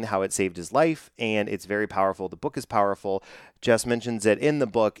writing, how it saved his life, and it's very powerful. The book is powerful. Jess mentions it in the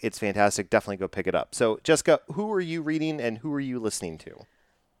book. It's fantastic. Definitely go pick it up. So, Jessica, who are you reading and who are you listening to?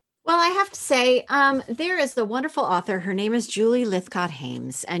 Well, I have to say, there is the wonderful author. Her name is Julie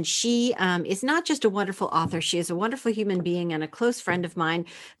Lythcott-Haims, and she is not just a wonderful author. She is a wonderful human being and a close friend of mine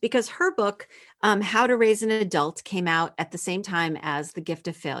because her book, How to Raise an Adult, came out at the same time as The Gift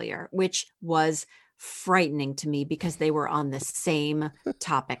of Failure, which was frightening to me because they were on the same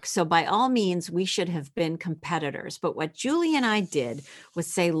topic. So by all means, we should have been competitors. But what Julie and I did was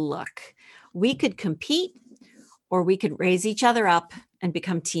say, look, we could compete or we could raise each other up and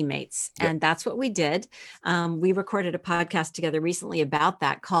become teammates. Yep. And that's what we did. We recorded a podcast together recently about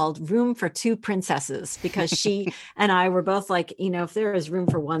that called Room for Two Princesses, because she and I were both like, if there is room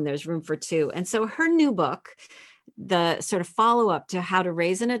for one, there's room for two. And so her new book, the sort of follow-up to How to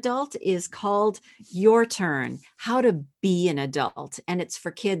Raise an Adult, is called Your Turn, How to Be an Adult. And it's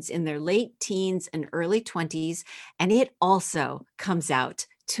for kids in their late teens and early 20s. And it also comes out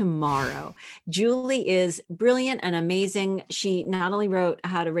tomorrow. Julie is brilliant and amazing. She not only wrote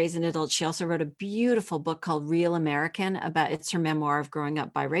How to Raise an Adult, she also wrote a beautiful book called Real American it's her memoir of growing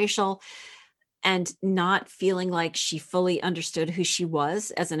up biracial and not feeling like she fully understood who she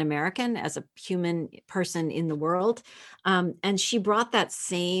was as an American, as a human person in the world. And she brought that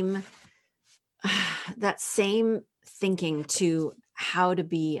same thinking to how to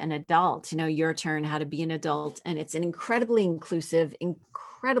be an adult, Your Turn, How to Be an Adult. And it's an incredibly inclusive,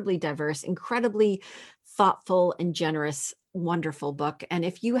 incredibly diverse, incredibly thoughtful and generous, wonderful book. And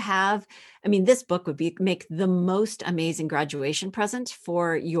if you have, this book would make the most amazing graduation present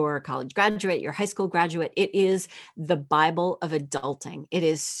for your college graduate, your high school graduate. It is the Bible of adulting. It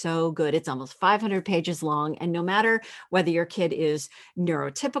is so good. It's almost 500 pages long. And no matter whether your kid is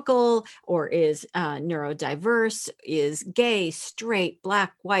neurotypical or is neurodiverse, is gay, straight,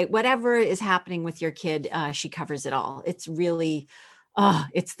 black, white, whatever is happening with your kid, she covers it all. It's really,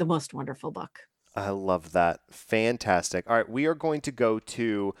 it's the most wonderful book. I love that. Fantastic. All right, we are going to go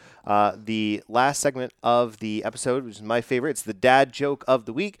to the last segment of the episode, which is my favorite. It's the dad joke of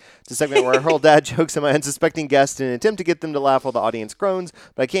the week. It's a segment where I hurl dad jokes at my unsuspecting guests in an attempt to get them to laugh while the audience groans.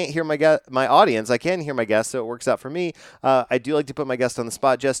 But I can't hear my audience. I can hear my guests, so it works out for me. I do like to put my guest on the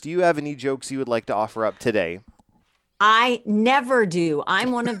spot. Jess, do you have any jokes you would like to offer up today? I never do.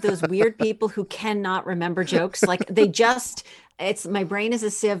 I'm one of those weird people who cannot remember jokes. My brain is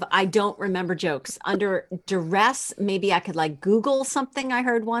a sieve. I don't remember jokes. Under duress, maybe I could Google something I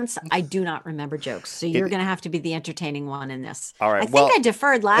heard once. I do not remember jokes. So you're going to have to be the entertaining one in this. All right. I think I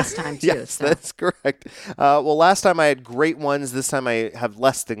deferred last time too. Yes, that's correct. Last time I had great ones. This time I have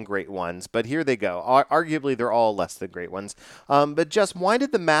less than great ones. But here they go. Arguably, they're all less than great ones. But Jess, why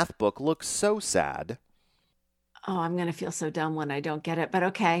did the math book look so sad? Oh, I'm going to feel so dumb when I don't get it. But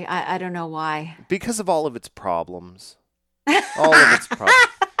okay, I don't know why. Because of all of its problems. All of its problems.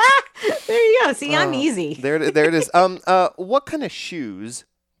 There you go. See, I'm easy. There it is. What kind of shoes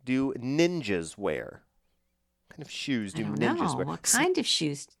do ninjas wear? What kind of shoes do ninjas wear? What kind of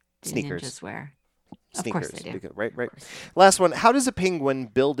shoes do Sneakers. ninjas wear? Sneakers. Of course they do. Right. Last one. How does a penguin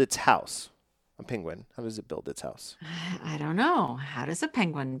build its house? A penguin. How does it build its house? I don't know. How does a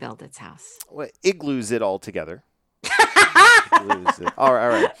penguin build its house? Well, igloos it all together. All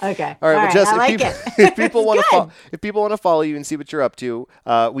right. Okay. All right. Well, Jess, if people want to follow you and see what you're up to,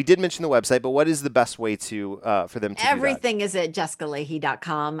 we did mention the website, but what is the best way to for them to Everything do that? is at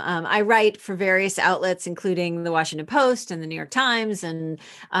jessicalahey.com. I write for various outlets, including the Washington Post and the New York Times, and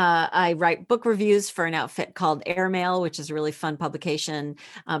I write book reviews for an outfit called Airmail, which is a really fun publication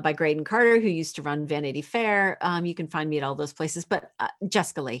by Graydon Carter, who used to run Vanity Fair. You can find me at all those places, but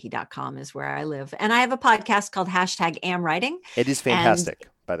jessicalahey.com is where I live. And I have a podcast called #AmWriting. It is fantastic,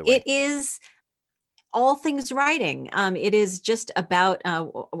 by the way. It is all things writing. It is just about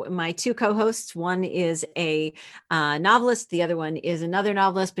my two co-hosts. One is a novelist. The other one is another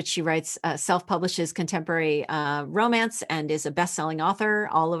novelist, but she writes, self-publishes contemporary romance and is a best-selling author.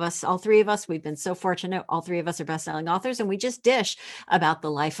 All three of us, we've been so fortunate. All three of us are best-selling authors, and we just dish about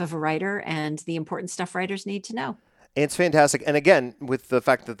the life of a writer and the important stuff writers need to know. It's fantastic. And again, with the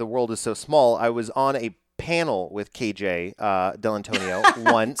fact that the world is so small, I was on a panel with KJ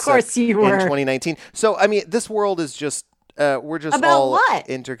Delantonio once. Of course you were. In 2019. So, I mean, this world is just, we're just about all what?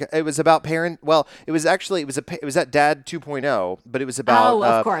 It was about it was at Dad 2.0, but it was about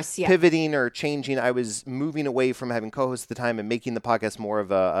of course, yeah. pivoting or changing. I was moving away from having co-hosts at the time and making the podcast more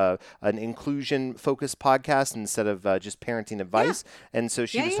of an inclusion focused podcast instead of just parenting advice. Yeah. And so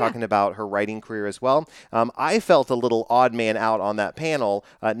she was talking about her writing career as well. I felt a little odd man out on that panel,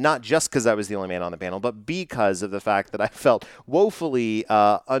 not just because I was the only man on the panel, but because of the fact that I felt woefully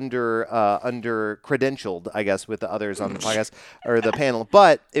under credentialed, I guess, with the others on the podcast or the panel.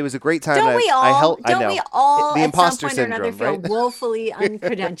 But it was a great time. Don't we all the imposter at some point or another syndrome, feel woefully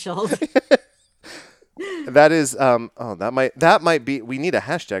uncredentialed? That is that might be, we need a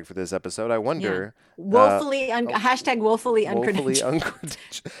hashtag for this episode. I wonder. Woefully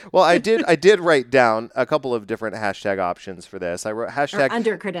uncredentialed. Well, I did write down a couple of different hashtag options for this. I wrote hashtag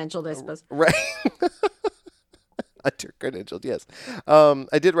undercredentialed, I suppose. Right. Under-credentialed, yes.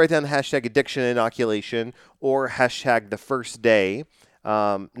 I did write down hashtag addiction inoculation or hashtag the first day.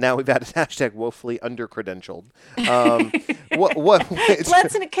 Now we've added hashtag woefully under-credentialed.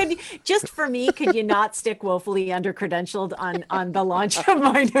 Could you not stick woefully under-credentialed on the launch of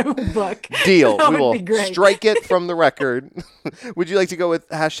my new book? Deal. That we will would be great. Strike it from the record. Would you like to go with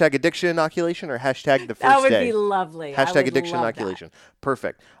hashtag addiction inoculation or hashtag the first day? That would be lovely. Hashtag addiction inoculation.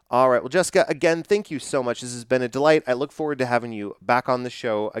 Perfect. All right. Well, Jessica, again, thank you so much. This has been a delight. I look forward to having you back on the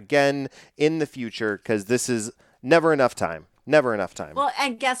show again in the future, because this is never enough time. Never enough time. Well,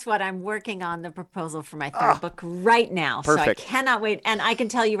 and guess what? I'm working on the proposal for my third book right now. Perfect. So I cannot wait. And I can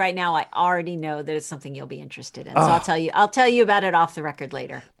tell you right now, I already know that it's something you'll be interested in. So I'll tell you about it off the record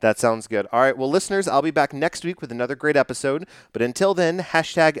later. That sounds good. All right. Well, listeners, I'll be back next week with another great episode. But until then,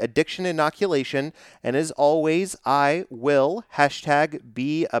 hashtag addiction inoculation. And as always, I will hashtag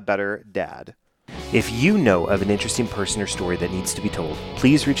be a better dad. If you know of an interesting person or story that needs to be told,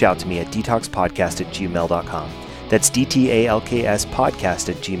 please reach out to me at detoxpodcast@gmail.com. That's DTALKS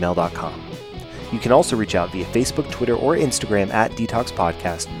podcast@gmail.com. You can also reach out via Facebook, Twitter, or Instagram at Detox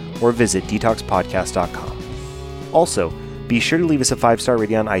Podcast, or visit detoxpodcast.com. Also, be sure to leave us a 5-star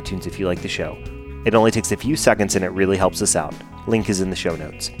rating on iTunes if you like the show. It only takes a few seconds and it really helps us out. Link is in the show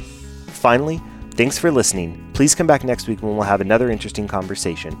notes. Finally, thanks for listening. Please come back next week when we'll have another interesting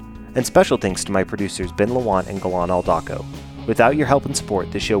conversation. And special thanks to my producers Ben Lawant and Galan Aldaco. Without your help and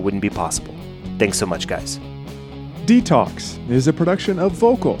support, the show wouldn't be possible. Thanks so much, guys. Detox is a production of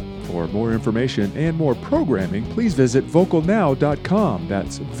Vocal. For more information and more programming, please visit vocalnow.com.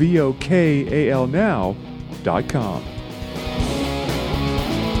 That's VOKAL now.com.